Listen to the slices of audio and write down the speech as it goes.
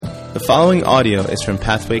The following audio is from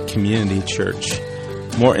Pathway Community Church.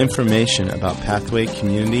 More information about Pathway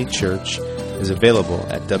Community Church is available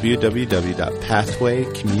at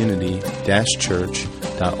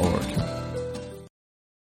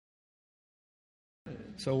www.pathwaycommunity-church.org.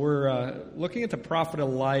 So we're looking at the prophet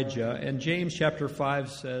Elijah, and James chapter 5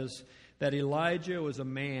 says that Elijah was a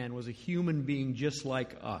man, was a human being just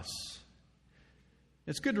like us.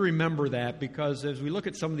 It's good to remember that because as we look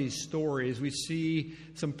at some of these stories, we see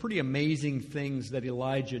some pretty amazing things that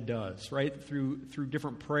Elijah does, right? Through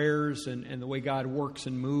different prayers and the way God works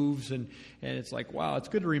and moves. And it's like, wow, it's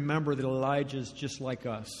good to remember that Elijah is just like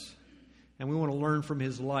us. And we want to learn from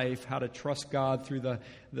his life how to trust God through the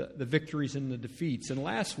victories and the defeats. And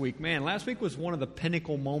last week was one of the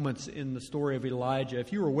pinnacle moments in the story of Elijah.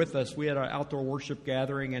 If you were with us, we had our outdoor worship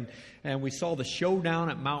gathering and we saw the showdown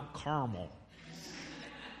at Mount Carmel.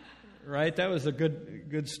 Right? That was a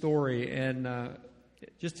good story. And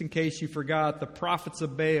just in case you forgot, the prophets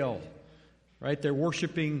of Baal, right? They're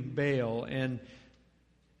worshiping Baal. And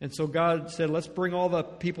so God said, let's bring all the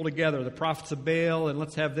people together, the prophets of Baal, and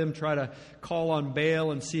let's have them try to call on Baal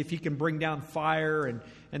and see if he can bring down fire.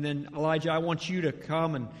 And then, Elijah, I want you to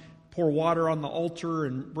come and pour water on the altar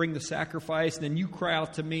and bring the sacrifice. And then you cry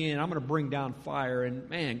out to me, and I'm going to bring down fire. And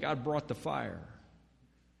man, God brought the fire.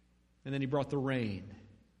 And then he brought the rain,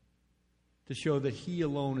 to show that he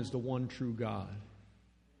alone is the one true God.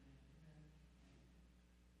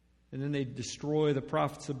 And then they destroy the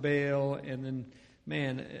prophets of Baal, and then,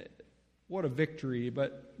 man, what a victory.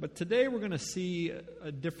 But today we're going to see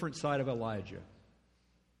a different side of Elijah.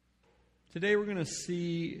 Today we're going to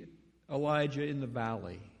see Elijah in the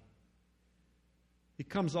valley. He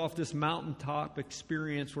comes off this mountaintop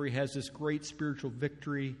experience where he has this great spiritual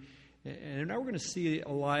victory. And now we're going to see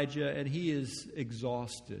Elijah, and he is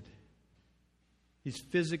exhausted. He's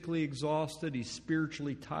physically exhausted, he's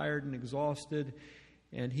spiritually tired and exhausted,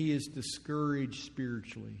 and he is discouraged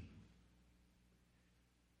spiritually.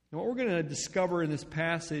 And what we're going to discover in this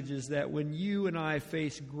passage is that when you and I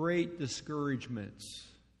face great discouragements,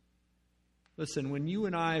 listen, when you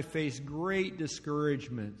and I face great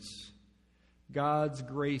discouragements, God's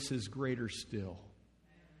grace is greater still.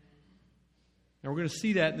 Now we're going to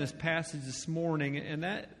see that in this passage this morning,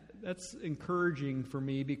 and that's encouraging for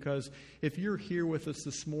me because if you're here with us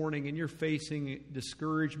this morning and you're facing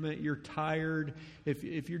discouragement, you're tired,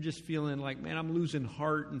 if you're just feeling like, man, I'm losing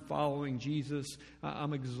heart in following Jesus,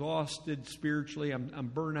 I'm exhausted spiritually,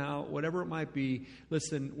 I'm burnt out, whatever it might be,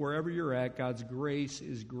 listen, wherever you're at, God's grace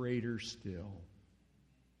is greater still.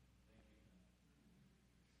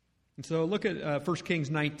 And so look at 1 Kings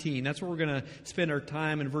 19. That's where we're going to spend our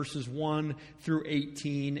time in verses 1 through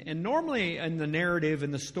 18. And normally in the narrative, in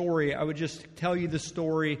the story, I would just tell you the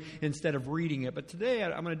story instead of reading it. But today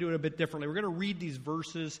I'm going to do it a bit differently. We're going to read these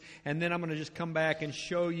verses, and then I'm going to just come back and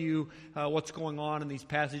show you what's going on in these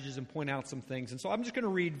passages and point out some things. And so I'm just going to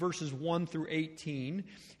read verses 1 through 18.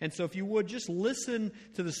 And so if you would, just listen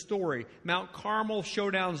to the story. Mount Carmel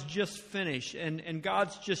showdown's just finished, and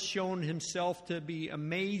God's just shown himself to be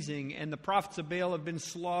amazing. And the prophets of Baal have been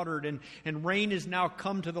slaughtered, and rain has now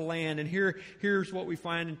come to the land. And here's what we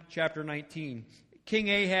find in chapter 19. King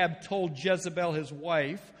Ahab told Jezebel, his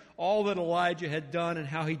wife, all that Elijah had done and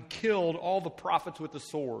how he'd killed all the prophets with the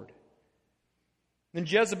sword. Then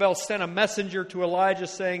Jezebel sent a messenger to Elijah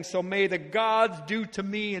saying, so may the gods do to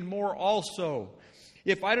me and more also,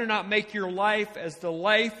 if I do not make your life as the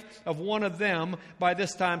life of one of them by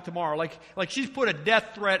this time tomorrow. Like she's put a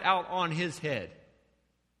death threat out on his head.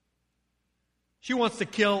 She wants to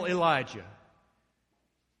kill Elijah.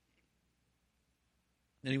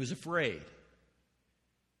 And he was afraid.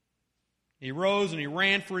 He rose and he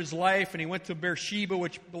ran for his life, and he went to Beersheba,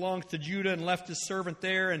 which belongs to Judah, and left his servant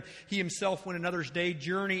there. And he himself went another day's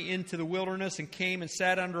journey into the wilderness and came and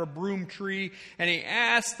sat under a broom tree. And he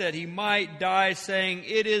asked that he might die, saying,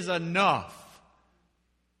 it is enough.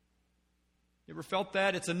 You ever felt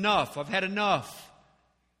that? It's enough. I've had enough.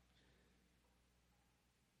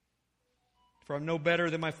 For I'm no better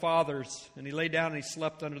than my fathers. And he lay down and he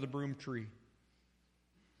slept under the broom tree.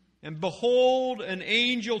 And behold, an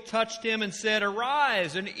angel touched him and said,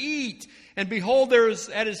 arise and eat. And behold, there was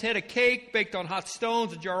at his head a cake baked on hot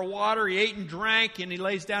stones, a jar of water. He ate and drank, and he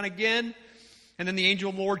lays down again. And then the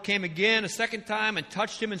angel of the Lord came again a second time and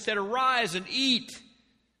touched him and said, arise and eat,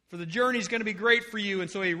 for the journey is going to be great for you.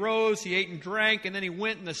 And so he rose, he ate and drank, and then he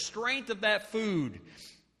went in the strength of that food.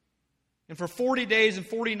 And for 40 days and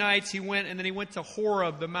 40 nights he went, and then he went to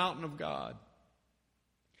Horeb, the mountain of God.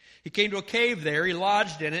 He came to a cave there, he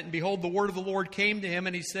lodged in it, and behold, the word of the Lord came to him,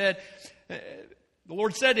 and he said, the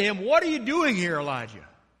Lord said to him, what are you doing here, Elijah?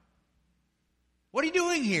 What are you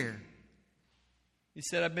doing here? He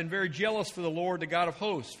said, I've been very jealous for the Lord, the God of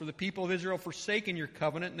hosts, for the people of Israel have forsaken your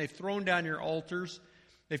covenant, and they've thrown down your altars.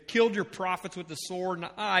 They've killed your prophets with the sword, and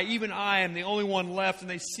I, even I, am the only one left, and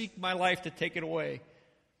they seek my life to take it away.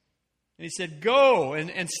 And he said, go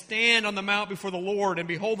and stand on the mount before the Lord, and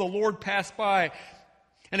behold, the Lord passed by.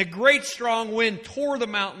 And a great strong wind tore the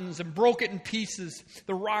mountains and broke it in pieces,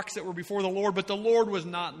 the rocks that were before the Lord, but the Lord was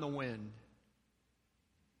not in the wind.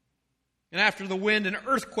 And after the wind, an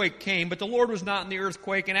earthquake came, but the Lord was not in the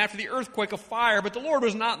earthquake. And after the earthquake, a fire, but the Lord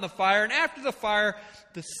was not in the fire. And after the fire,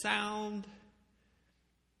 the sound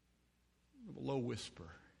of a low whisper.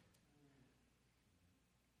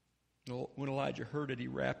 When Elijah heard it, he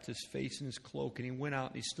wrapped his face in his cloak, and he went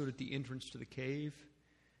out and he stood at the entrance to the cave.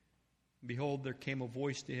 And behold, there came a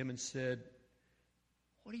voice to him and said,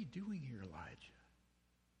 what are you doing here, Elijah?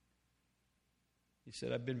 He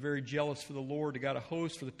said, I've been very jealous for the Lord, the God of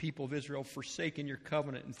hosts, for the people of Israel, forsaken your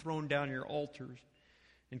covenant and thrown down your altars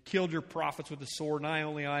and killed your prophets with the sword, and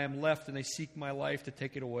I am left, and they seek my life to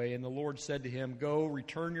take it away. And the Lord said to him, go,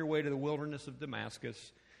 return your way to the wilderness of Damascus.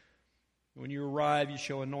 When you arrive, you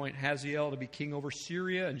shall anoint Hazael to be king over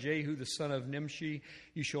Syria, and Jehu the son of Nimshi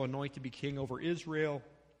you shall anoint to be king over Israel.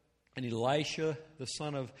 And Elisha, the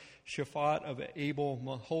son of Shaphat of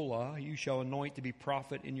Abel-Maholah, you shall anoint to be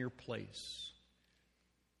prophet in your place.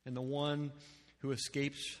 And the one who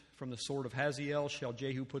escapes from the sword of Hazael shall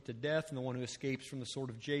Jehu put to death, and the one who escapes from the sword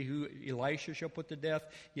of Jehu, Elisha shall put to death.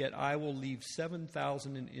 Yet I will leave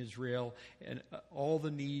 7,000 in Israel, and all the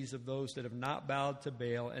knees of those that have not bowed to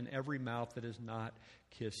Baal, and every mouth that has not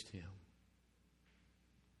kissed him.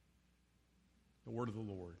 The word of the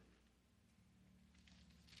Lord.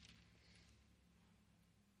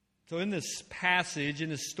 So in this passage, in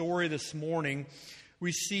this story this morning,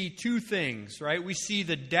 we see two things, right? We see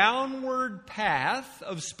the downward path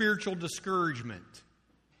of spiritual discouragement.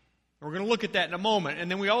 We're going to look at that in a moment. And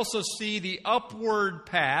then we also see the upward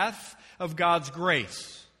path of God's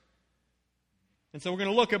grace. And so we're going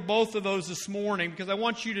to look at both of those this morning, because I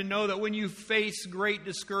want you to know that when you face great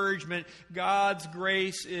discouragement, God's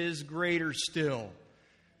grace is greater still.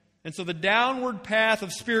 And so the downward path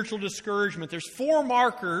of spiritual discouragement. There's 4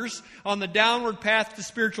 markers on the downward path to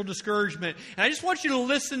spiritual discouragement. And I just want you to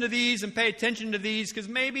listen to these and pay attention to these, because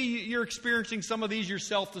maybe you're experiencing some of these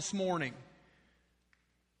yourself this morning.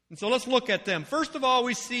 And so let's look at them. First of all,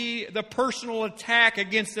 we see the personal attack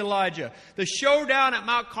against Elijah. The showdown at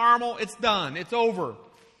Mount Carmel, it's done. It's over.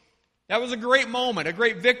 That was a great moment, a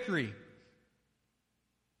great victory.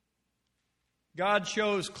 God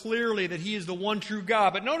shows clearly that He is the one true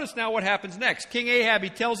God. But notice now what happens next. King Ahab, he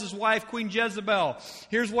tells his wife, Queen Jezebel,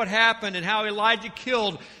 here's what happened and how Elijah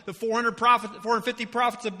killed the 450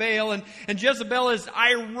 prophets of Baal. And Jezebel is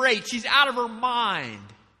irate. She's out of her mind.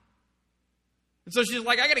 And so she's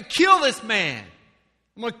like, I got to kill this man.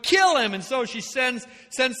 I'm going to kill him. And so she sends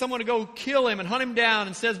someone to go kill him and hunt him down,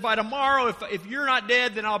 and says, by tomorrow, if you're not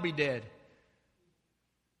dead, then I'll be dead.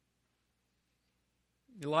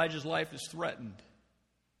 Elijah's life is threatened.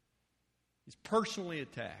 He's personally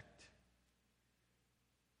attacked.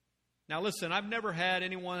 Now listen, I've never had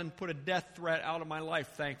anyone put a death threat out of my life,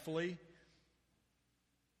 thankfully.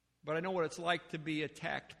 But I know what it's like to be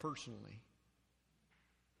attacked personally.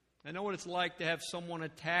 I know what it's like to have someone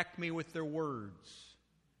attack me with their words.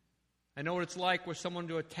 I know what it's like for someone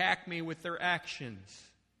to attack me with their actions.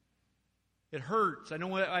 It hurts. I know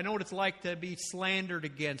what it's like to be slandered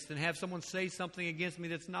against and have someone say something against me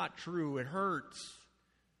that's not true. It hurts.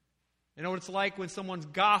 I know what it's like when someone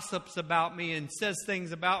gossips about me and says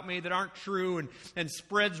things about me that aren't true and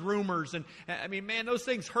spreads rumors. And I mean, man, those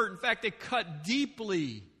things hurt. In fact, they cut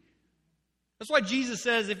deeply. That's why Jesus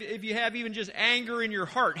says if you have even just anger in your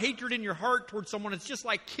heart, hatred in your heart towards someone, it's just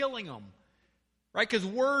like killing them. Right? Because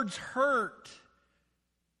words hurt.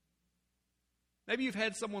 Maybe you've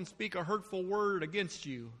had someone speak a hurtful word against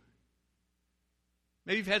you.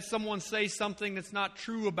 Maybe you've had someone say something that's not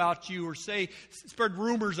true about you, or spread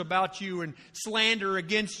rumors about you and slander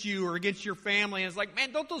against you or against your family. And it's like,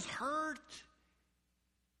 man, don't those hurt?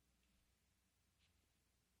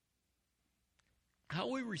 How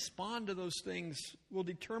we respond to those things will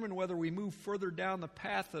determine whether we move further down the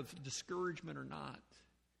path of discouragement or not.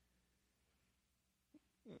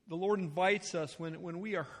 The Lord invites us when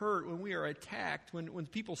we are hurt, when we are attacked, when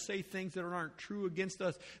people say things that aren't true against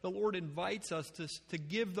us, the Lord invites us to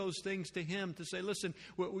give those things to Him, to say, listen,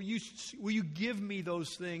 will you give me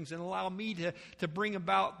those things and allow me to bring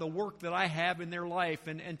about the work that I have in their life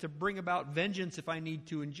and to bring about vengeance if I need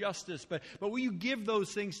to and justice. But will you give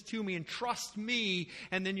those things to me and trust me,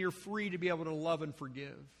 and then you're free to be able to love and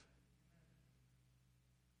forgive.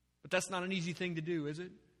 But that's not an easy thing to do, is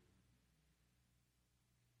it?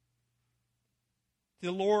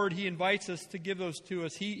 The Lord, He invites us to give those to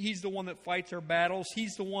us. He's the one that fights our battles.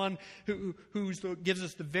 He's the one who gives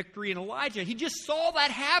us the victory. And Elijah, he just saw that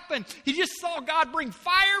happen. He just saw God bring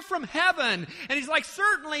fire from heaven. And he's like,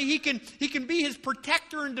 certainly he can be his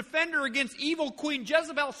protector and defender against evil Queen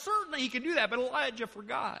Jezebel. Certainly he can do that. But Elijah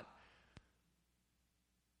forgot.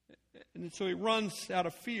 And so he runs out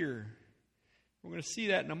of fear. We're going to see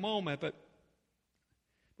that in a moment. But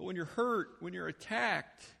when you're hurt, when you're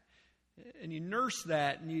attacked, and you nurse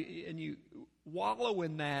that, and you wallow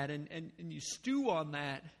in that, and you stew on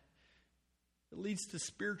that, it leads to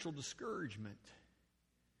spiritual discouragement.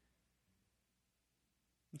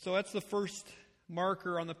 And so that's the first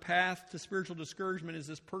marker on the path to spiritual discouragement, is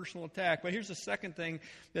this personal attack. But here's the second thing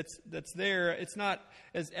that's there. It's not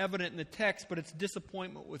as evident in the text, but it's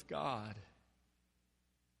disappointment with God.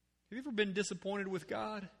 Have you ever been disappointed with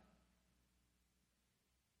God?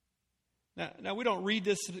 Now, we don't read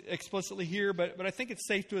this explicitly here, but I think it's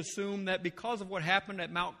safe to assume that because of what happened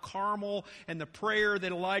at Mount Carmel and the prayer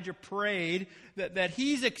that Elijah prayed, that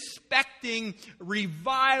he's expecting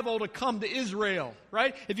revival to come to Israel,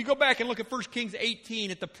 right? If you go back and look at 1 Kings 18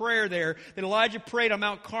 at the prayer there that Elijah prayed on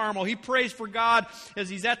Mount Carmel, he prays for God as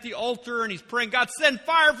he's at the altar and he's praying, God, send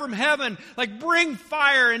fire from heaven, like bring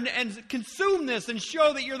fire and consume this and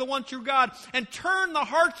show that you're the one true God and turn the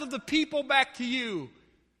hearts of the people back to you.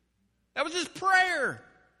 That was his prayer.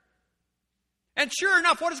 And sure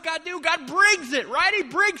enough, what does God do? God brings it, right? He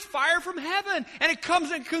brings fire from heaven. And it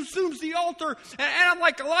comes and consumes the altar. And I'm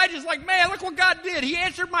like, Elijah's like, man, look what God did. He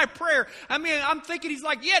answered my prayer. I mean, I'm thinking he's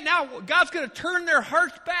like, yeah, now God's going to turn their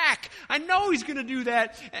hearts back. I know he's going to do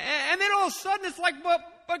that. And then all of a sudden it's like,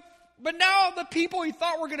 but now the people he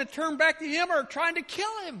thought were going to turn back to him are trying to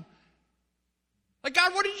kill him. Like,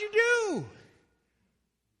 God, what did you do?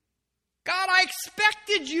 God, I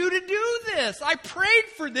expected you to do this. I prayed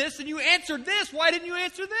for this and you answered this. Why didn't you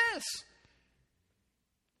answer this?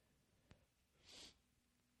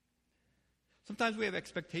 Sometimes we have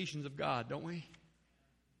expectations of God, don't we?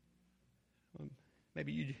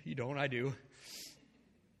 Maybe you don't, I do.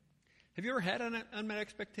 Have you ever had unmet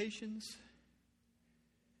expectations?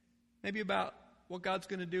 Maybe about what God's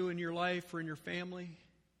going to do in your life or in your family?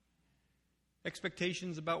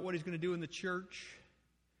 Expectations about what He's going to do in the church?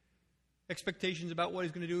 Expectations about what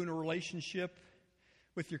He's going to do in a relationship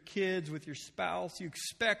with your kids, with your spouse. You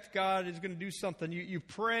expect God is going to do something. You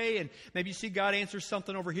pray, and maybe you see God answer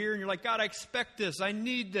something over here, and you're like, God, I expect this. I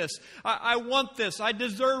need this. I want this. I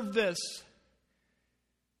deserve this.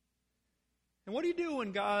 And what do you do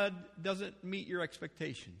when God doesn't meet your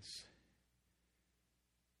expectations?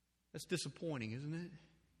 That's disappointing, isn't it?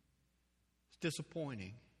 It's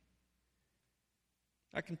disappointing.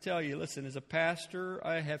 I can tell you, listen, as a pastor,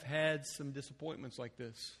 I have had some disappointments like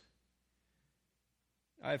this.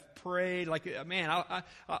 I've prayed, like, man,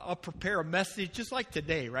 I'll prepare a message just like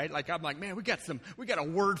today, right? Like, I'm like, man, we got a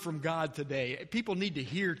word from God today. People need to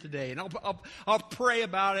hear today. And I'll pray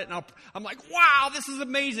about it, and I'm like, wow, this is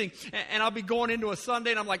amazing. And I'll be going into a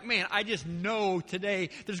Sunday, and I'm like, man, I just know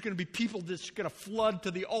today there's going to be people that's going to flood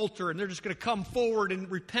to the altar, and they're just going to come forward in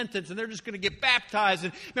repentance, and they're just going to get baptized.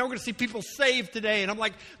 And, man, we're going to see people saved today. And I'm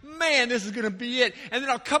like, man, this is going to be it. And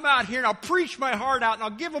then I'll come out here, and I'll preach my heart out, and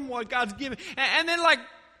I'll give them what God's given. And then, like,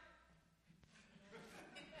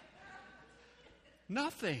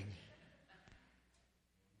 nothing.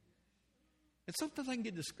 And sometimes I can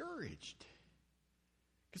get discouraged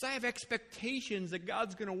because I have expectations that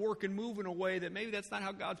God's going to work and move in a way that maybe that's not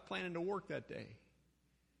how God's planning to work that day.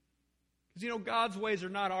 Because, God's ways are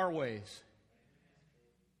not our ways.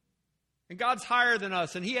 And God's higher than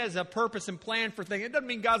us, and He has a purpose and plan for things. It doesn't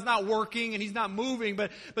mean God's not working and He's not moving, but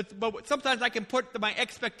sometimes I can put my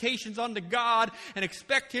expectations onto God and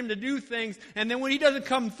expect Him to do things, and then when He doesn't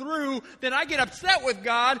come through, then I get upset with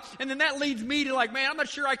God, and then that leads me to like, man, I'm not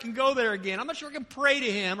sure I can go there again. I'm not sure I can pray to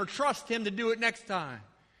Him or trust Him to do it next time.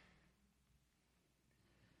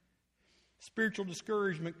 Spiritual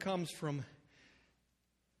discouragement comes from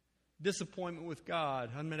disappointment with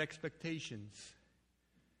God, unmet expectations.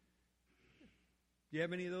 Do you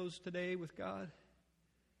have any of those today with God?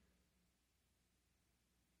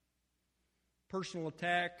 Personal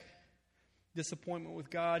attack, disappointment with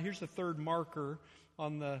God. Here's the third marker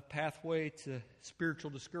on the pathway to spiritual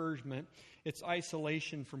discouragement. It's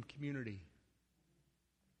isolation from community.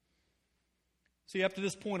 See, up to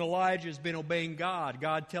this point, Elijah has been obeying God.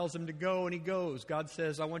 God tells him to go, and he goes. God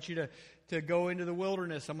says, I want you to go into the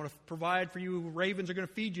wilderness. I'm going to provide for you. Ravens are going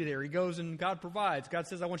to feed you there. He goes, and God provides. God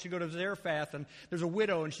says, I want you to go to Zarephath, and there's a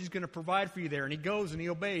widow, and she's going to provide for you there. And he goes, and he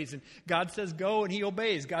obeys. And God says, go, and he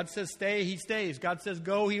obeys. God says, stay, he stays. God says,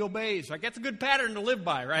 go, he obeys. Like, that's a good pattern to live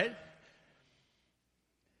by, right?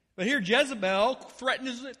 But here Jezebel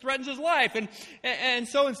threatens his life. And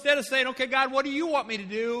so instead of saying, okay, God, what do you want me to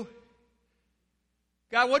do?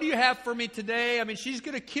 God, what do you have for me today? I mean, she's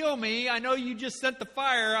going to kill me. I know you just sent the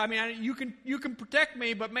fire. I mean, you can protect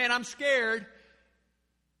me, but man, I'm scared.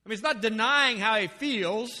 I mean, it's not denying how he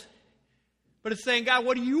feels, but it's saying, God,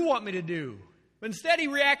 what do you want me to do? But instead he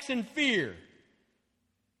reacts in fear,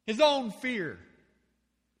 his own fear.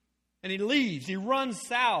 And he leaves. He runs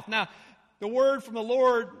south. Now, the word from the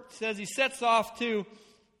Lord says he sets off to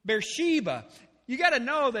Beersheba. You got to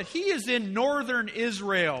know that he is in northern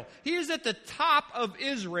Israel. He is at the top of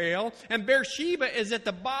Israel, and Beersheba is at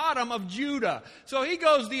the bottom of Judah. So he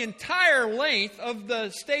goes the entire length of the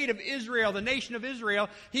state of Israel, the nation of Israel.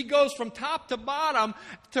 He goes from top to bottom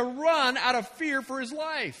to run out of fear for his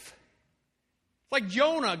life. It's like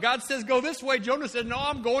Jonah. God says, go this way. Jonah said, no,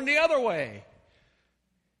 I'm going the other way.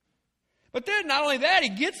 But then not only that, he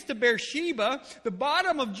gets to Beersheba, the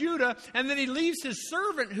bottom of Judah, and then he leaves his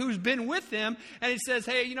servant who's been with him, and he says,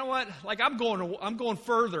 hey, you know what? Like, I'm going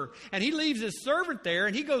further. And he leaves his servant there,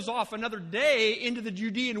 and he goes off another day into the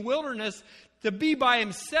Judean wilderness to be by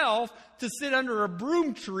himself, to sit under a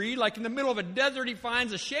broom tree. Like in the middle of a desert, he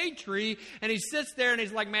finds a shade tree, and he sits there, and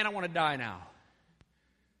he's like, man, I want to die now.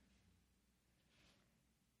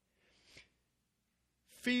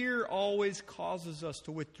 Fear always causes us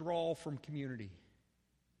to withdraw from community.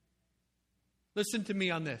 Listen to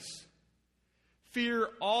me on this. Fear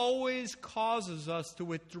always causes us to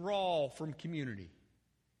withdraw from community.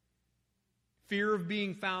 Fear of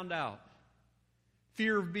being found out.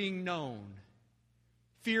 Fear of being known.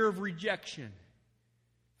 Fear of rejection.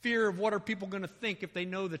 Fear of what are people going to think if they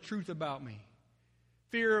know the truth about me.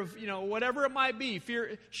 Fear of, whatever it might be.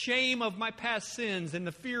 Fear, shame of my past sins, and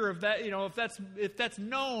the fear of that, if that's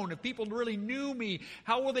known, if people really knew me,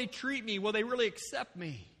 how will they treat me? Will they really accept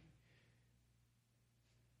me?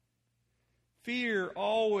 Fear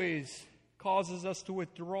always causes us to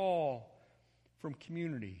withdraw from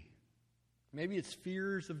community. Maybe it's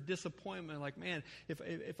fears of disappointment. Like, man,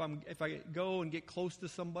 if I go and get close to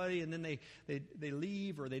somebody and then they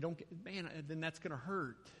leave or they don't get, man, then that's going to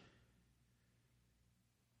hurt.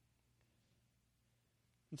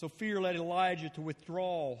 And so fear led Elijah to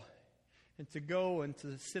withdraw and to go and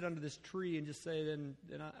to sit under this tree and just say, then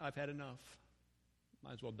I've had enough.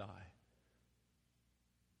 Might as well die.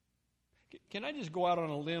 Can I just go out on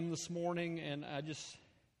a limb this morning? And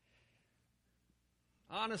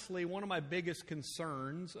honestly, one of my biggest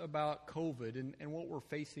concerns about COVID and what we're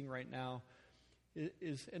facing right now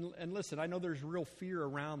is, and listen, I know there's real fear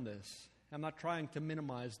around this. I'm not trying to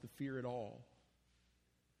minimize the fear at all.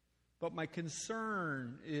 But my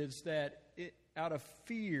concern is that out of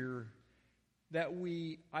fear that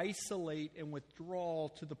we isolate and withdraw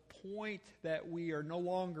to the point that we are no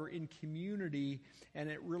longer in community and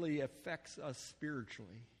it really affects us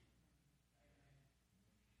spiritually.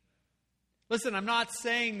 Listen, I'm not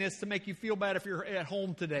saying this to make you feel bad if you're at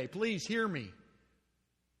home today. Please hear me.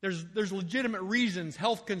 There's legitimate reasons,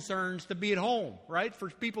 health concerns, to be at home, right? For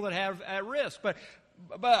people that have at risk. But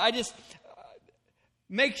I just...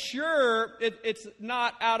 make sure it's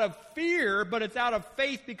not out of fear, but it's out of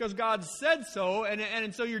faith because God said so.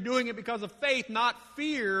 And so you're doing it because of faith, not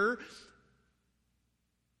fear.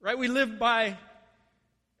 Right? We live by...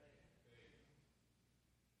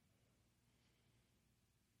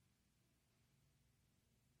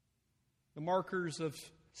 the markers of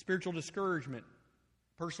spiritual discouragement,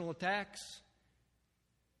 personal attacks,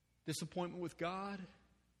 disappointment with God,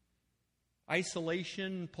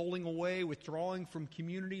 isolation, pulling away, withdrawing from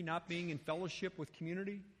community, not being in fellowship with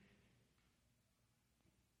community.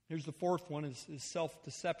 Here's the fourth one, is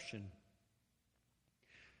self-deception.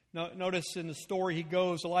 Now, notice in the story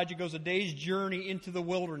Elijah goes a day's journey into the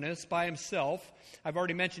wilderness by himself. I've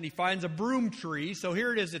already mentioned he finds a broom tree. So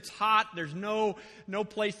here it is, it's hot. There's no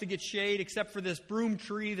place to get shade except for this broom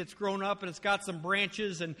tree that's grown up, and it's got some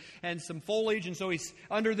branches and some foliage. And so he's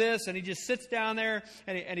under this, and he just sits down there,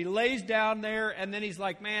 and he lays down there, and then he's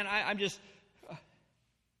like, man,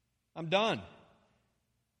 I'm done.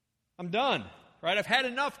 I'm done. Right? I've had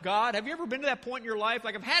enough, God. Have you ever been to that point in your life?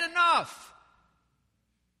 Like, I've had enough.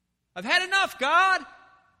 I've had enough, God.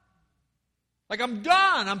 Like, I'm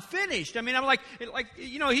done. I'm finished. I mean, I'm like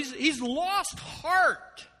he's lost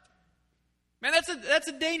heart. Man, that's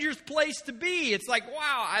a dangerous place to be. It's like,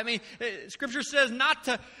 wow, I mean, Scripture says not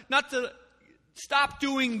to stop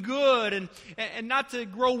doing good and not to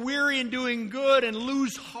grow weary in doing good and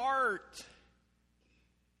lose heart.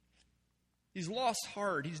 He's lost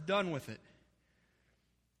heart. He's done with it.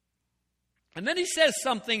 And then he says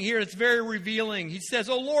something here that's very revealing. He says,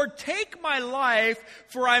 "Oh Lord, take my life,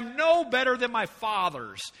 for I'm no better than my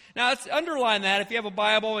fathers." Now, let's underline that if you have a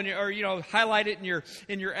Bible or highlight it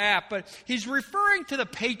in your app. But he's referring to the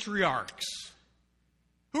patriarchs.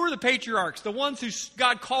 Who are the patriarchs? The ones who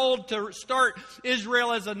God called to start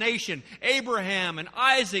Israel as a nation. Abraham and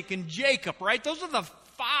Isaac and Jacob, right? Those are the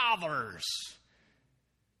fathers.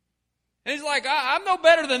 And he's like, I'm no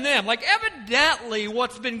better than them. Like, evidently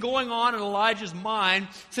what's been going on in Elijah's mind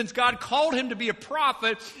since God called him to be a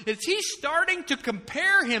prophet is he's starting to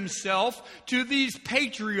compare himself to these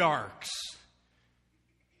patriarchs.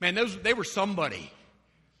 Man, they were somebody,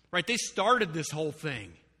 right? They started this whole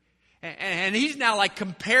thing. And he's now like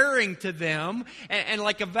comparing to them and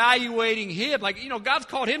like evaluating him. Like, God's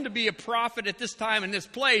called him to be a prophet at this time in this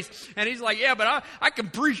place. And he's like, yeah, but I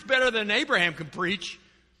can preach better than Abraham can preach.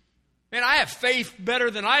 Man, I have faith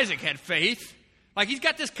better than Isaac had faith. Like, he's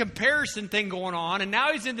got this comparison thing going on. And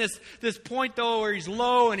now he's in this point, though, where he's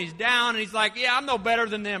low and he's down. And he's like, yeah, I'm no better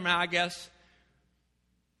than them now, I guess.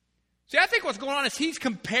 See, I think what's going on is he's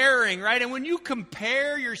comparing, right? And when you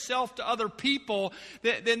compare yourself to other people,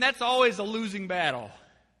 then that's always a losing battle.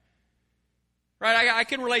 Right? I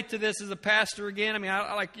can relate to this as a pastor again. I mean,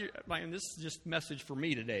 I like this is just a message for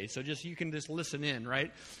me today. So you can just listen in,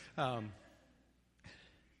 right?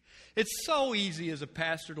 It's so easy as a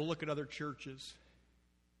pastor to look at other churches.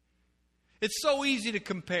 It's so easy to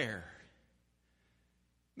compare.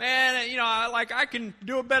 Man, I can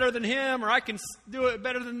do it better than him, or I can do it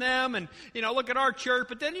better than them, and, look at our church.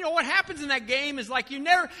 But then, what happens in that game is like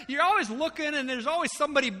you're always looking, and there's always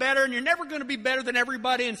somebody better, and you're never going to be better than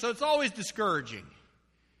everybody, and so it's always discouraging.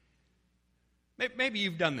 Maybe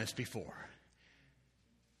you've done this before.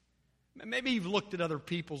 Maybe you've looked at other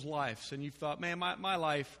people's lives, and you've thought, man, my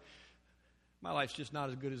life's just not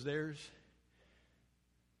as good as theirs.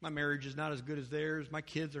 My marriage is not as good as theirs. My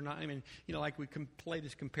kids are not. I mean, like we can play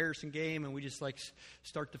this comparison game and we just like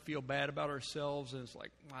start to feel bad about ourselves. And it's like,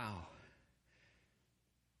 wow.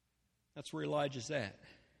 That's where Elijah's at.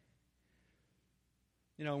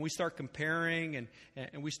 And we start comparing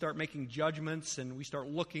and we start making judgments and we start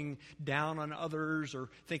looking down on others or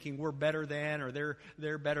thinking we're better than or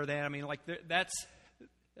they're better than. I mean, like that's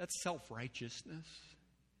self-righteousness.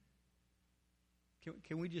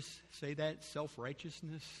 Can we just say that?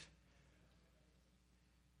 Self-righteousness?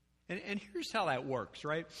 And here's how that works,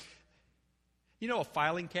 right? A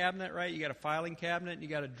filing cabinet, right? You got a filing cabinet and you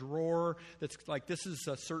got a drawer that's like, this is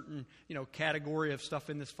a certain, category of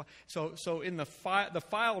stuff in this file. So in the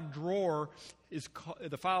file drawer is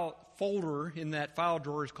the file folder in that file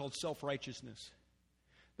drawer is called self-righteousness.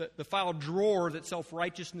 The file drawer that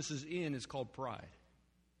self-righteousness is in is called pride.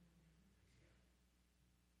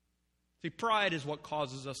 See, pride is what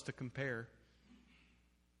causes us to compare.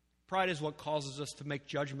 Pride is what causes us to make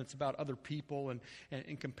judgments about other people and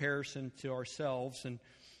in comparison to ourselves.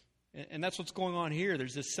 And that's what's going on here.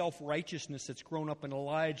 There's this self-righteousness that's grown up in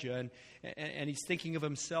Elijah. And he's thinking of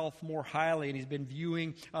himself more highly. And he's been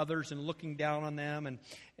viewing others and looking down on them.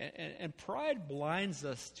 And pride blinds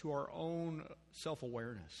us to our own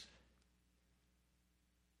self-awareness.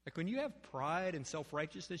 Like when you have pride and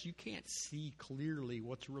self-righteousness, you can't see clearly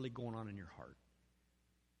what's really going on in your heart.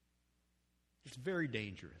 It's very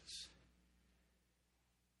dangerous.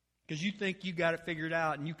 Because you think you got it figured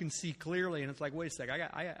out and you can see clearly, and it's like, wait a second,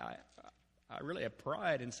 I really have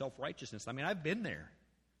pride and self-righteousness. I mean, I've been there.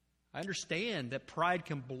 I understand that pride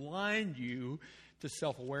can blind you to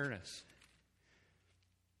self-awareness.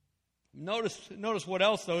 Notice what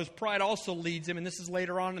else, though, is pride also leads him, and this is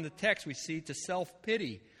later on in the text we see, to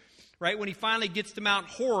self-pity. Right, when he finally gets to Mount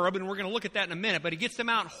Horeb, and we're going to look at that in a minute, but he gets to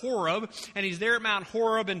Mount Horeb, and he's there at Mount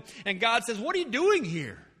Horeb, and God says, what are you doing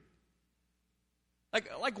here?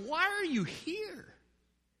 Like why are you here?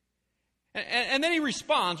 And then he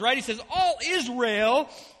responds, right? He says, all Israel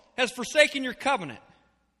has forsaken your covenant.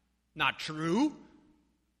 Not true.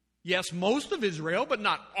 Yes, most of Israel, but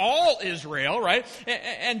not all Israel, right?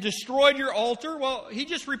 And destroyed your altar. Well, he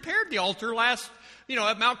just repaired the altar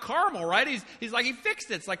at Mount Carmel, right? He's like, he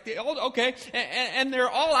fixed it. It's like, okay. And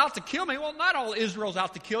they're all out to kill me. Well, not all Israel's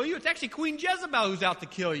out to kill you. It's actually Queen Jezebel who's out to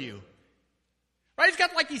kill you. Right? He's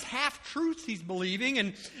got like these half-truths he's believing.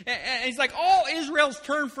 And he's like, all Israel's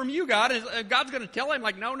turned from you, God. And God's going to tell him,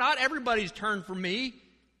 like, no, not everybody's turned from me.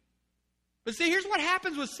 But see, here's what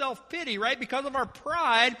happens with self-pity, right? Because of our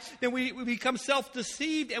pride, then we become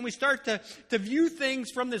self-deceived and we start to view things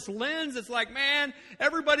from this lens. It's like, man,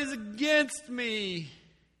 everybody's against me.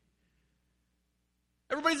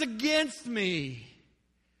 Everybody's against me.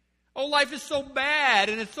 Oh, life is so bad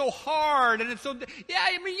and it's so hard and it's so... Yeah,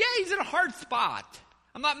 he's in a hard spot.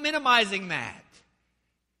 I'm not minimizing that.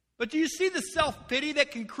 But do you see the self-pity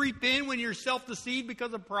that can creep in when you're self-deceived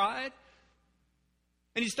because of pride?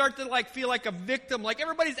 And you start to feel like a victim, like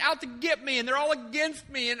everybody's out to get me and they're all against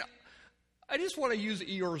me. And I just want to use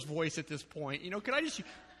Eeyore's voice at this point. Can I just,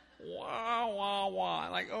 wah, wah, wah,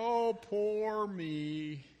 like, oh, poor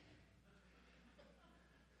me.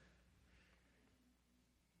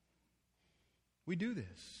 We do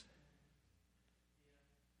this.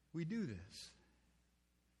 We do this.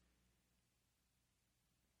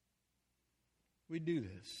 We do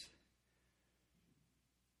this.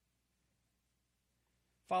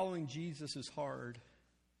 Following Jesus is hard.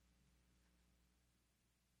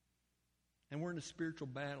 And we're in a spiritual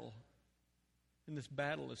battle. And this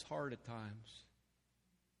battle is hard at times.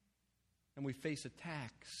 And we face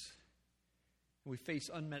attacks. And we face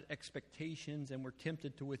unmet expectations. And we're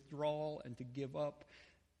tempted to withdraw and to give up.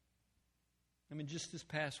 Just this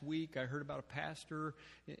past week, I heard about a pastor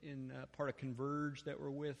in part of Converge that we're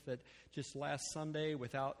with that just last Sunday,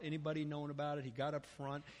 without anybody knowing about it, he got up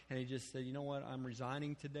front and he just said, you know what, I'm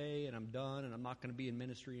resigning today and I'm done and I'm not going to be in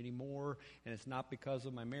ministry anymore. And it's not because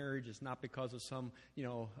of my marriage. It's not because of some,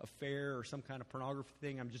 affair or some kind of pornography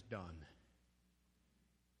thing. I'm just done.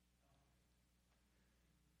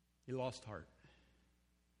 He lost heart.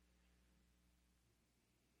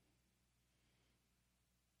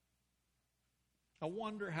 I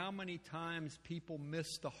wonder how many times people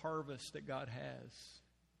miss the harvest that God has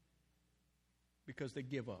because they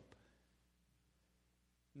give up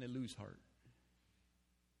and they lose heart.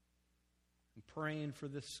 I'm praying for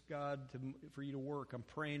this, God, for you to work. I'm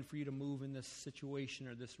praying for you to move in this situation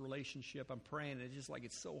or this relationship. I'm praying, and it's just like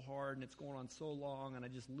it's so hard and it's going on so long, and I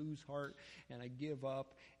just lose heart and I give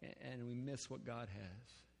up, and we miss what God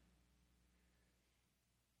has.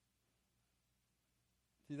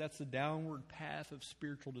 See, that's the downward path of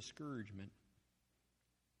spiritual discouragement.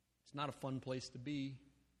 It's not a fun place to be.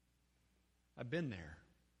 I've been there.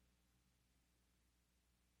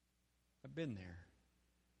 I've been there.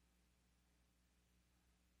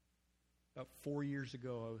 About 4 years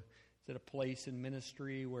ago, I was at a place in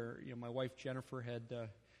ministry where my wife Jennifer had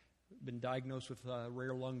been diagnosed with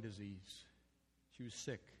rare lung disease. She was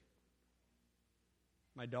sick.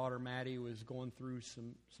 My daughter Maddie was going through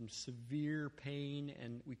some severe pain,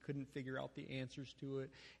 and we couldn't figure out the answers to it.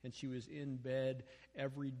 And she was in bed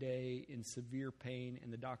every day in severe pain,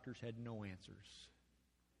 and the doctors had no answers.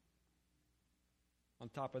 On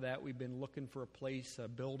top of that, we've been looking for a place, a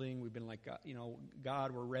building. We've been like,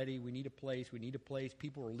 God, we're ready. We need a place. We need a place.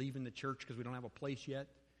 People are leaving the church because we don't have a place yet.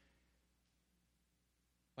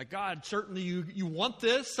 Like, God, certainly you want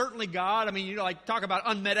this. Certainly, God. Talk about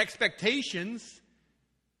unmet expectations.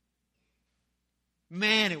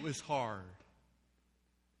 Man, it was hard.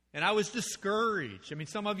 And I was discouraged.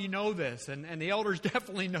 Some of you know this, and the elders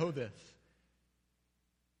definitely know this.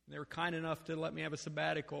 They were kind enough to let me have a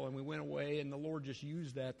sabbatical, and we went away, and the Lord just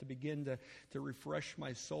used that to begin to refresh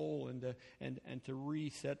my soul and to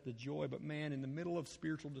reset the joy. But man, in the middle of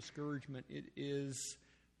spiritual discouragement, it is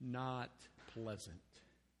not pleasant.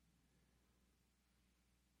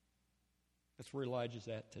 That's where Elijah's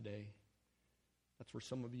at today. That's where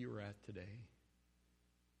some of you are at today.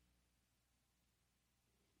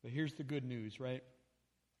 But here's the good news, right?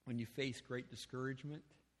 When you face great discouragement,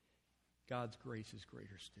 God's grace is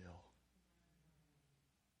greater still.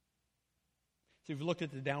 So we've looked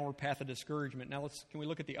at the downward path of discouragement. Now can we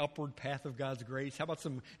look at the upward path of God's grace? How about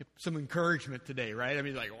some encouragement today, right?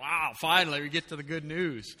 Wow, finally we get to the good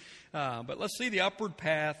news. But let's see the upward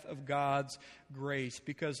path of God's grace.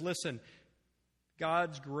 Because listen,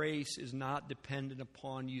 God's grace is not dependent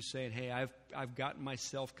upon you saying, hey, I've gotten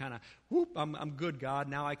myself kind of, I'm good, God,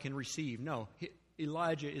 now I can receive. No,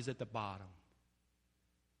 Elijah is at the bottom.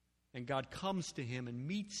 And God comes to him and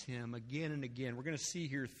meets him again and again. We're going to see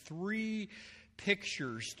here three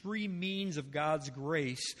pictures, three means of God's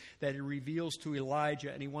grace that he reveals to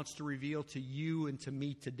Elijah, and he wants to reveal to you and to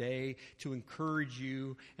me today to encourage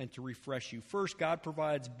you and to refresh you. First, God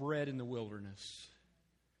provides bread in the wilderness.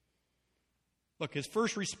 Look, his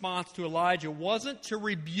first response to Elijah wasn't to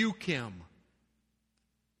rebuke him.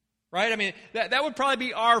 Right? I mean, that would probably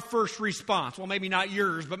be our first response. Well, maybe not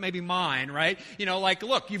yours, but maybe mine, right? You know, like,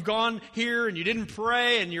 look, you've gone here and you didn't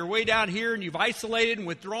pray and you're way down here and you've isolated and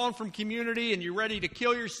withdrawn from community and you're ready to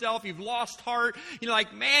kill yourself. You've lost heart. You know,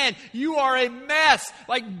 like, man, you are a mess.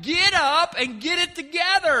 Like, get up and get it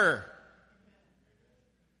together.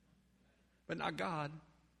 But not God.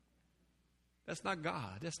 That's not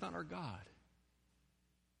God. That's not our God.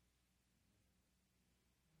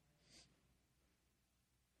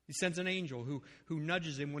 He sends an angel who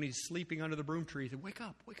nudges him when he's sleeping under the broom tree. He says, wake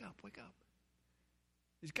up, wake up, wake up.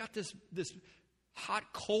 He's got this hot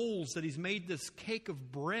coals that he's made this cake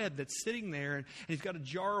of bread that's sitting there, and he's got a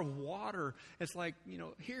jar of water. It's like, you know,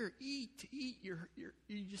 here, eat. You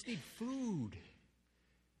just need food.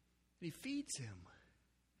 And he feeds him.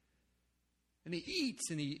 And he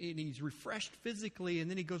eats, and he's refreshed physically,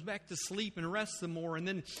 and then he goes back to sleep and rests some more, and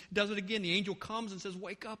then does it again. The angel comes and says,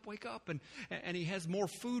 wake up, and he has more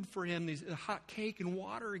food for him, these hot cake and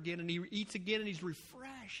water again, and he eats again, and he's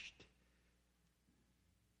refreshed.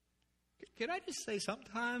 Can I just say,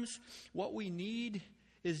 sometimes what we need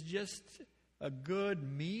is just a good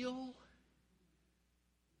meal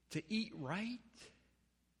to eat right,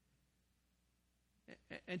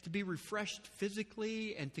 and to be refreshed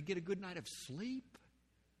physically, and to get a good night of sleep.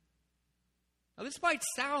 Now, this might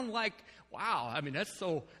sound like, wow, I mean, that's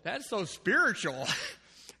so spiritual.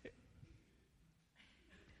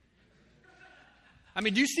 I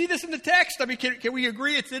mean, do you see this in the text? I mean, can we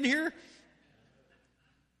agree it's in here?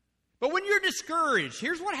 But when you're discouraged,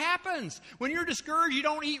 here's what happens. When you're discouraged, you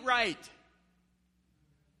don't eat right.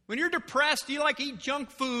 When you're depressed, you like eat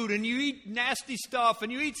junk food and you eat nasty stuff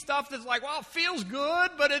and you eat stuff that's like, well, it feels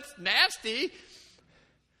good, but it's nasty.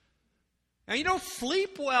 And you don't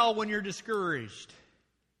sleep well when you're discouraged.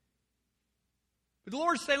 But the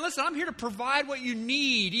Lord's saying, listen, I'm here to provide what you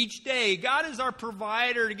need each day. God is our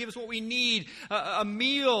provider to give us what we need. A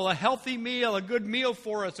meal, a healthy meal, a good meal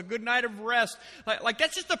for us, a good night of rest. Like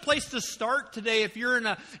that's just a place to start today. If you're in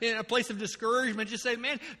a place of discouragement, just say,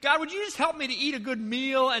 man, God, would you just help me to eat a good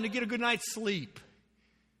meal and to get a good night's sleep?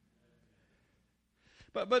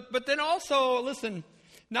 But then also, listen,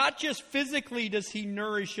 not just physically does He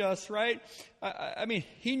nourish us, right? I mean,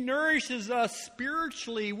 He nourishes us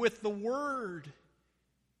spiritually with the Word.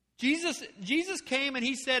 Jesus came and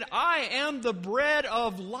He said, I am the bread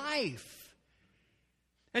of life.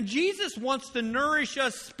 And Jesus wants to nourish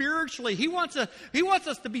us spiritually. He wants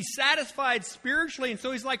us to be satisfied spiritually. And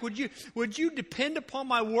so He's like, would you depend upon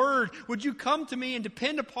my word? Would you come to me and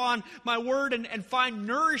depend upon my word and find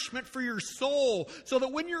nourishment for your soul? So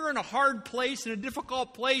that when you're in a hard place, in a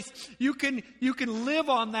difficult place, you can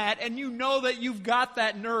live on that and you know that you've got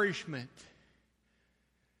that nourishment.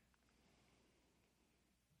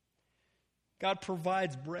 God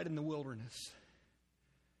provides bread in the wilderness.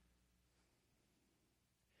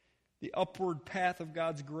 The upward path of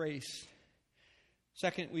God's grace.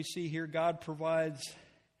 Second, we see here God provides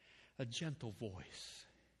a gentle voice.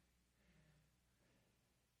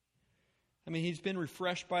 I mean, He's been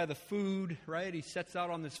refreshed by the food, right? He sets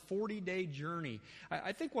out on this 40-day journey.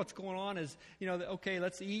 I think what's going on is, okay,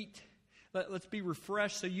 let's eat. Let's be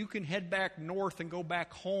refreshed so you can head back north and go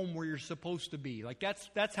back home where you're supposed to be. Like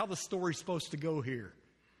that's how the story's supposed to go here.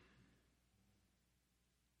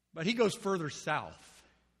 But He goes further south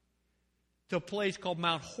to a place called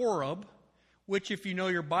Mount Horeb, which, if you know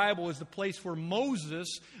your Bible, is the place where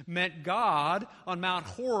Moses met God on Mount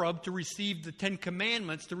Horeb to receive the Ten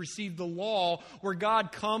Commandments, to receive the law, where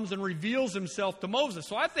God comes and reveals Himself to Moses.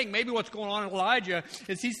 So I think maybe what's going on in Elijah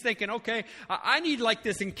is he's thinking, okay, I need like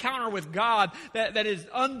this encounter with God that is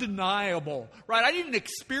undeniable, right? I need an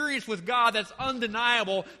experience with God that's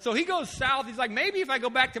undeniable. So he goes south. He's like, maybe if I go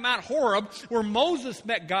back to Mount Horeb, where Moses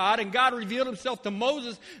met God and God revealed Himself to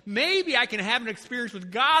Moses, maybe I can have an experience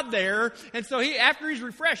with God there. And so after he's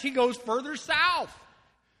refreshed, he goes further south.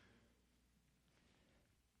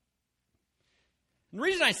 And the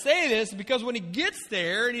reason I say this is because when he gets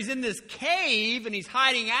there and he's in this cave and he's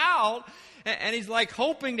hiding out and he's like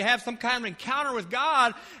hoping to have some kind of encounter with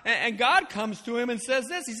God, and God comes to him and says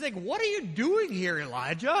this. He's like, what are you doing here,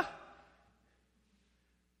 Elijah?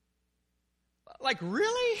 Like,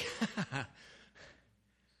 really?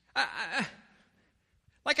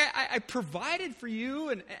 I provided for you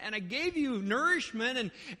and I gave you nourishment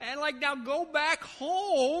and like now go back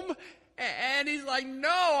home. And he's like,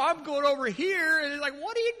 no, I'm going over here. And he's like,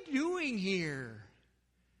 what are you doing here?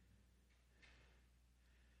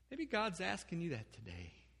 Maybe God's asking you that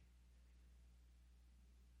today.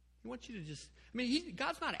 He wants you to just,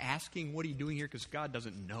 God's not asking what are you doing here because God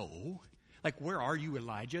doesn't know. Like, where are you,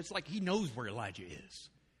 Elijah? It's like He knows where Elijah is.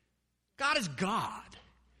 God is God.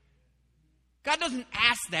 God doesn't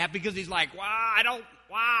ask that because he's like,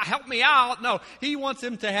 help me out. No, he wants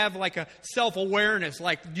him to have like a self-awareness.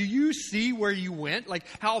 Like, do you see where you went? Like,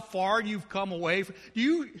 how far you've come away from?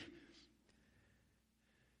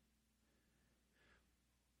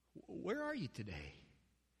 Where are you today?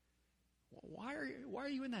 Why are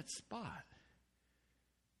you in that spot?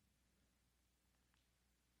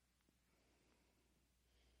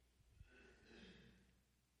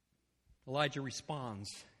 Elijah responds.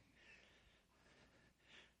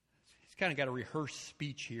 He's kind of got a rehearsed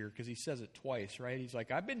speech here because he says it twice, right? He's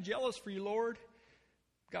like, I've been jealous for you, Lord.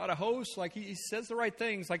 God a host. Like, he says the right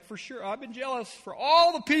things. Like, for sure, I've been jealous for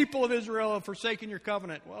all the people of Israel have forsaken your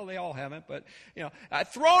covenant. Well, they all haven't, but, I've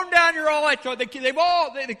thrown down your altar. They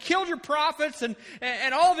killed your prophets and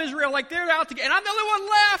all of Israel. Like, they're out to get, and I'm the only one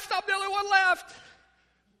left. I'm the only one left.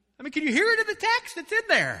 I mean, can you hear it in the text? It's in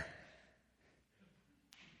there.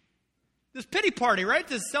 This pity party, right?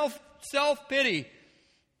 This self-pity.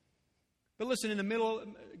 But listen, in the middle,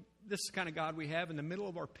 this is the kind of God we have. In the middle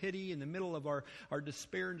of our pity, in the middle of our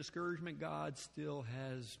despair and discouragement, God still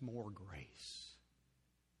has more grace.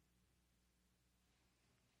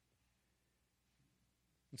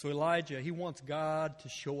 And so Elijah, he wants God to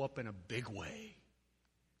show up in a big way.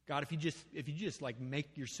 God, if you just like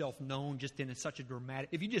make yourself known just in such a dramatic,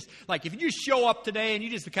 if you just show up today and you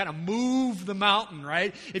just kind of move the mountain,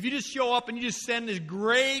 right? If you just show up and you just send this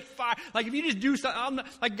great fire, like if you just do something,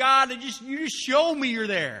 like God, you just show me you're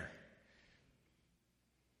there.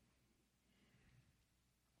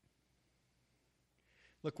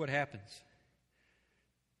 Look what happens.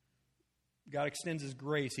 God extends his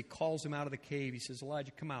grace. He calls him out of the cave. He says,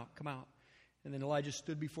 Elijah, come out, come out. And then Elijah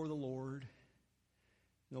stood before the Lord.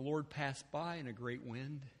 And the Lord passed by in a great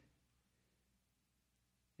wind.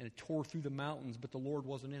 And it tore through the mountains, but the Lord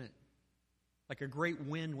wasn't in it. Like a great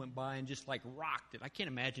wind went by and just like rocked it. I can't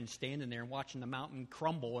imagine standing there and watching the mountain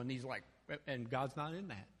crumble and God's not in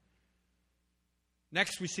that.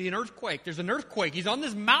 Next, we see an earthquake. There's an earthquake. He's on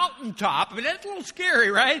this mountaintop. I mean, that's a little scary,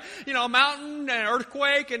 right? A mountain, an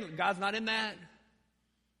earthquake, and God's not in that.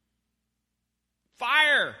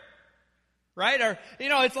 Fire, right? Or,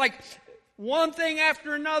 it's like one thing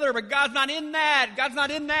after another, but God's not in that. God's not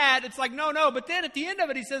in that. It's like, no. But then at the end of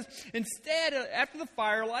it, he says, instead, after the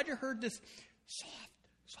fire, Elijah heard this soft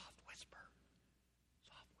whisper.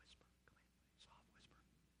 Soft whisper. Soft whisper.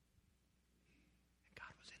 And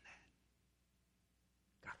God was in that.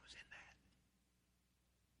 God was in that.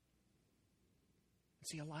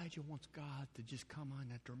 See, Elijah wants God to just come on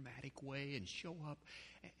in a dramatic way and show up.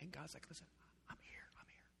 And God's like, listen, I'm here. I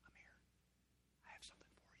have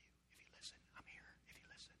something for you. If you listen, I'm here. If you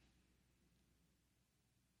listen.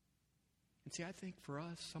 And see, I think for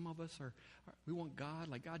us, some of us we want God,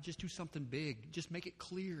 like, God, just do something big. Just make it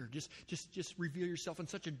clear. Just reveal yourself in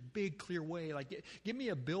such a big, clear way. Like, give me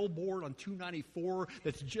a billboard on 294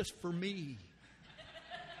 that's just for me.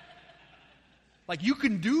 Like, you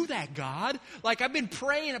can do that, God. Like, I've been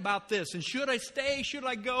praying about this. And should I stay? Should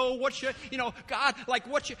I go? What should, God, like,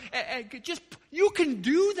 what should, you can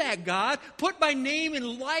do that, God. Put my name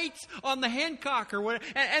in lights on the Hancock or whatever.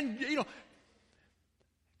 And God's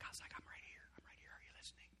like, I'm right here. I'm right here. Are you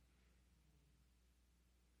listening?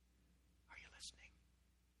 Are you listening?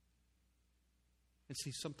 And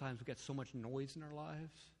see, sometimes we've got so much noise in our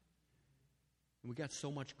lives. And we got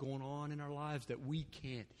so much going on in our lives that we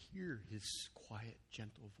can't hear his quiet,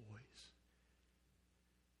 gentle voice.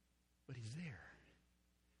 But he's there.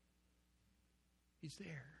 He's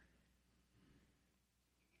there.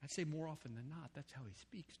 I'd say more often than not, that's how he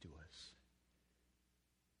speaks to us.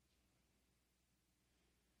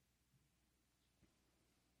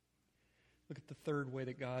 Look at the third way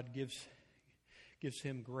that God gives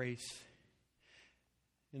him grace.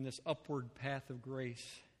 In this upward path of grace.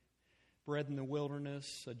 Bred in the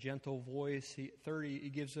wilderness, a gentle voice. He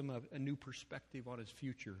gives him a new perspective on his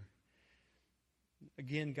future.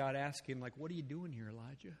 Again, God asks him, like, what are you doing here,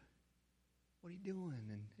 Elijah? What are you doing?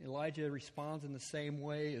 And Elijah responds in the same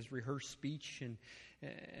way as rehearsed speech. And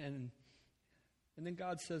then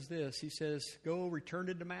God says this. He says, go return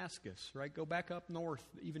to Damascus, right? Go back up north,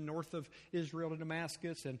 even north of Israel to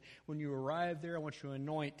Damascus. And when you arrive there, I want you to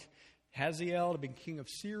anoint Hazael to be king of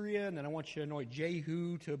Syria, and then I want you to anoint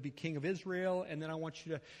Jehu to be king of Israel, and then I want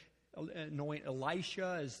you to anoint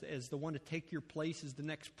Elisha as the one to take your place as the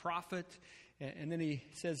next prophet. And then he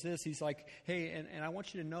says this, he's like, hey, and I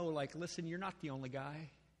want you to know, like, listen, you're not the only guy.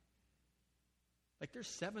 Like, there's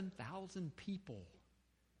 7,000 people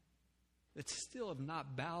that still have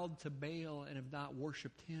not bowed to Baal and have not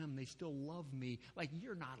worshipped him. They still love me. Like,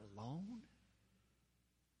 you're not alone.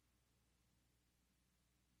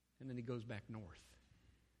 And then he goes back north.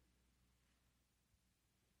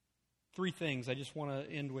 Three things I just want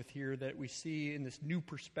to end with here that we see in this new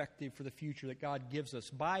perspective for the future that God gives us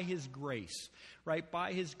by His grace, right?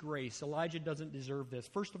 By His grace. Elijah doesn't deserve this.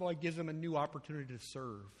 First of all, He gives him a new opportunity to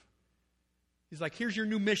serve. He's like, here's your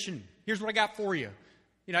new mission. Here's what I got for you.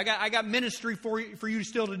 You know, I got ministry for you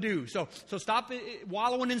still to do. So stop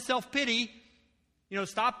wallowing in self-pity. You know,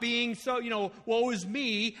 stop being so, woe is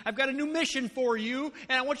me. I've got a new mission for you,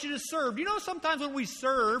 and I want you to serve. You know, sometimes when we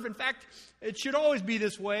serve, in fact, it should always be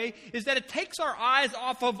this way, is that it takes our eyes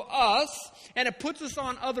off of us, and it puts us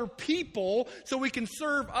on other people so we can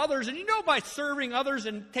serve others. And you know, by serving others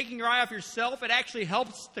and taking your eye off yourself, it actually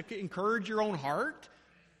helps to encourage your own heart.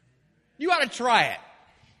 You ought to try it.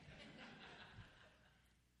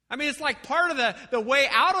 I mean, it's like part of the way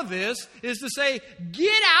out of this is to say,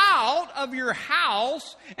 get out of your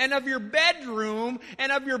house and of your bedroom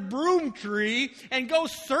and of your broom tree and go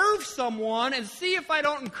serve someone and see if I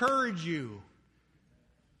don't encourage you.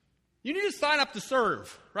 You need to sign up to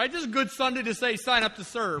serve, right? This is a good Sunday to say sign up to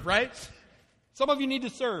serve, right? Some of you need to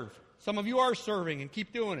serve. Some of you are serving and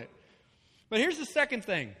keep doing it. But here's the second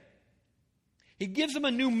thing. He gives them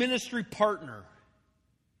a new ministry partner.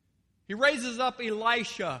 He raises up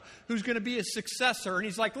Elisha, who's going to be his successor. And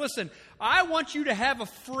he's like, listen, I want you to have a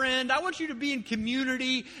friend. I want you to be in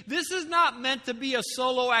community. This is not meant to be a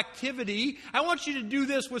solo activity. I want you to do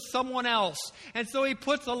this with someone else. And so he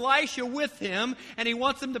puts Elisha with him, and he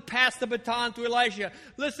wants him to pass the baton to Elisha.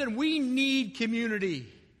 Listen, we need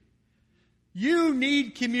community. You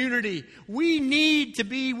need community. We need to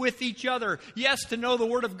be with each other. Yes, to know the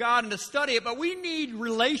Word of God and to study it, but we need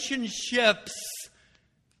relationships.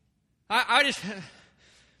 I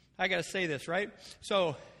got to say this, right?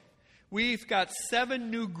 So we've got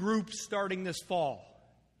 7 new groups starting this fall.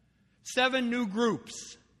 7 new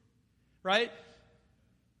groups, right?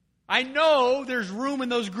 I know there's room in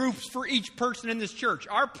those groups for each person in this church.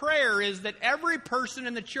 Our prayer is that every person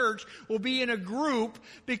in the church will be in a group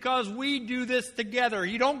because we do this together.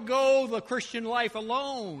 You don't go the Christian life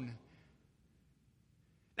alone.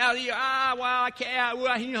 Now, okay, I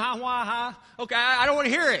don't want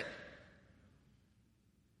to hear it.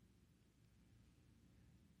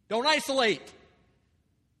 Don't isolate.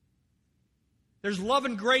 There's love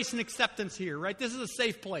and grace and acceptance here, right? This is a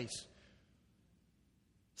safe place.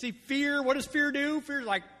 See, fear, what does fear do? Fear's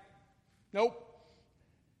like, nope.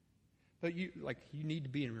 But you need to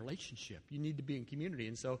be in a relationship. You need to be in community.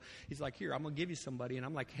 And so he's like, here, I'm going to give you somebody. And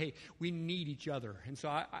I'm like, hey, we need each other. And so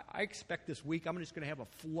I expect this week I'm just going to have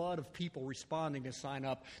a flood of people responding to sign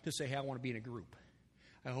up to say, hey, I want to be in a group.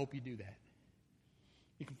 I hope you do that.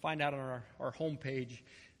 You can find out on our homepage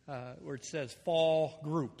where it says fall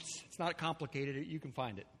groups. It's not complicated. You can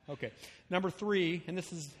find it. Okay. Number 3, and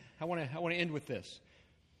this is, I want to end with this.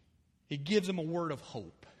 He gives them a word of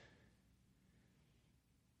hope.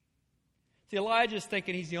 See, Elijah's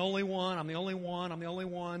thinking he's the only one. I'm the only one. I'm the only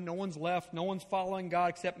one. No one's left. No one's following God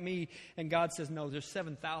except me. And God says, no, there's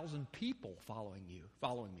 7,000 people following me.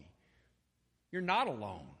 You're not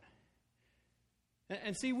alone.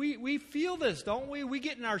 And see, we feel this, don't we? We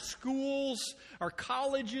get in our schools, our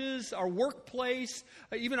colleges, our workplace,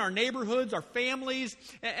 even our neighborhoods, our families.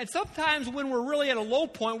 And sometimes when we're really at a low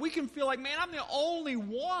point, we can feel like, man, I'm the only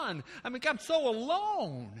one. I mean, I'm so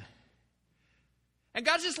alone. And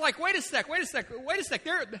God's just like, wait a sec.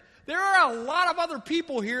 There are a lot of other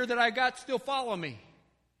people here that I got still following me.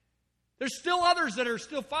 There's still others that are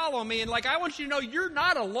still following me. And I want you to know you're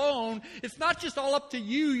not alone. It's not just all up to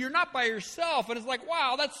you. You're not by yourself. And it's like,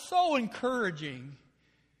 wow, that's so encouraging.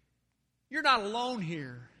 You're not alone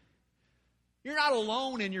here. You're not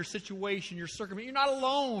alone in your situation, your circumstance. You're not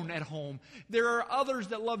alone at home. There are others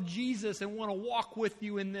that love Jesus and want to walk with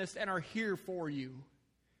you in this and are here for you.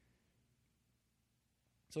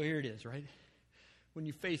 So here it is, right? When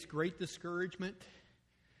you face great discouragement,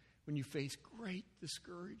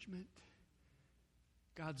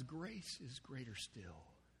 God's grace is greater still.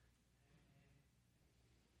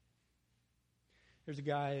 There's a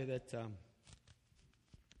guy that,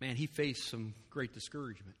 he faced some great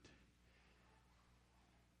discouragement.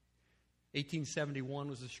 1871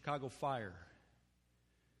 was the Chicago fire.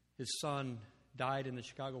 His son died in the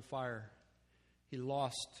Chicago fire. He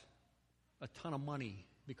lost a ton of money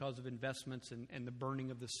because of investments and the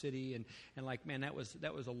burning of the city. And that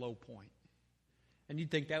was a low point. And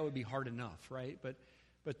you'd think that would be hard enough, right?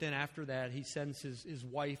 But then after that, he sends his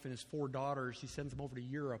wife and his 4 daughters, he sends them over to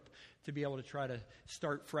Europe to be able to try to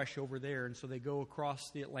start fresh over there. And so they go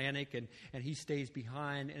across the Atlantic, and he stays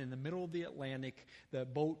behind. And in the middle of the Atlantic, the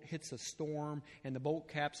boat hits a storm, and the boat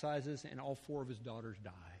capsizes, and all 4 of his daughters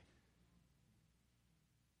die.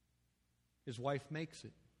 His wife makes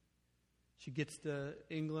it. She gets to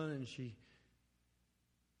England and she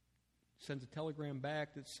sends a telegram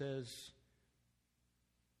back that says,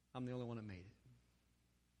 I'm the only one that made it.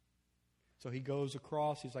 So he goes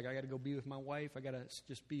across. He's like, I got to go be with my wife. I got to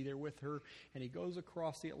just be there with her. And he goes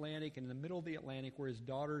across the Atlantic. And in the middle of the Atlantic, where his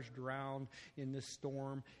daughter's drowned in this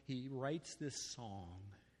storm, he writes this song.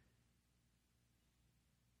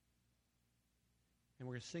 And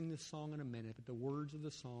we're going to sing this song in a minute. But the words of the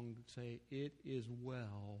song say, it is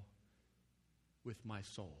well with my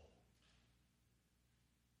soul.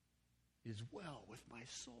 It is well with my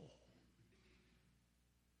soul.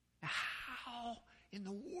 How in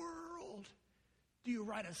the world do you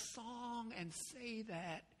write a song and say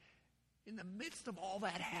that in the midst of all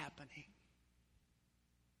that happening?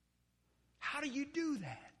 How do you do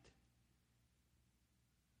that?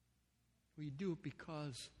 Well, you do it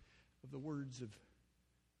because of the words of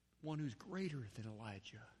one who's greater than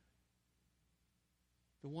Elijah.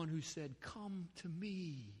 The one who said, come to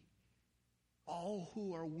me, all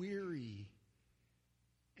who are weary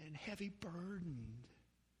and heavy burdened.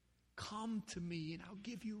 Come to me and I'll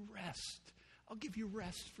give you rest. I'll give you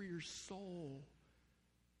rest for your soul.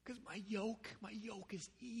 Because my yoke is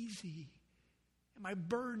easy. And my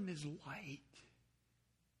burden is light.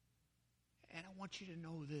 And I want you to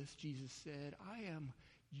know this, Jesus said, I am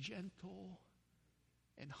gentle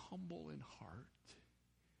and humble in heart.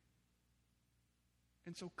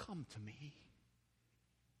 And so come to me.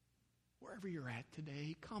 Wherever you're at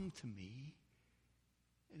today, come to me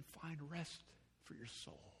and find rest for your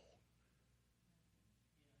soul.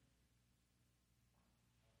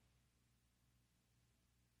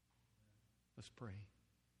 Let's pray.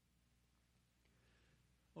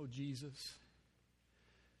 Oh, Jesus.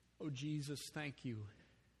 Oh, Jesus, thank you.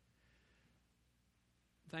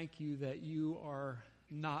 Thank you that you are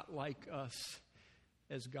not like us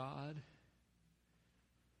as God.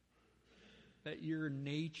 That your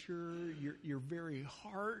nature, your very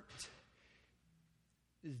heart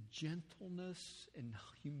is gentleness and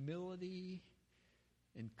humility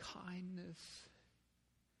and kindness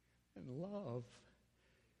and love.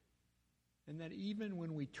 And that even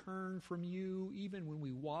when we turn from you, even when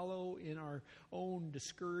we wallow in our own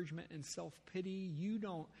discouragement and self-pity, you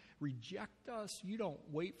don't reject us. You don't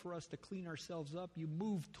wait for us to clean ourselves up. You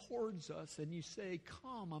move towards us and you say,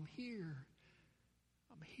 come, I'm here.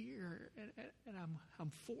 I'm here and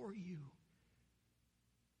I'm for you.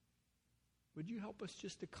 Would you help us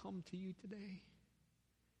just to come to you today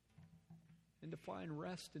and to find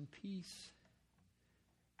rest and peace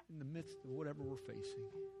in the midst of whatever we're facing?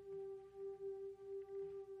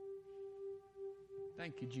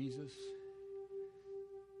 Thank you, Jesus.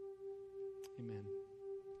 Amen.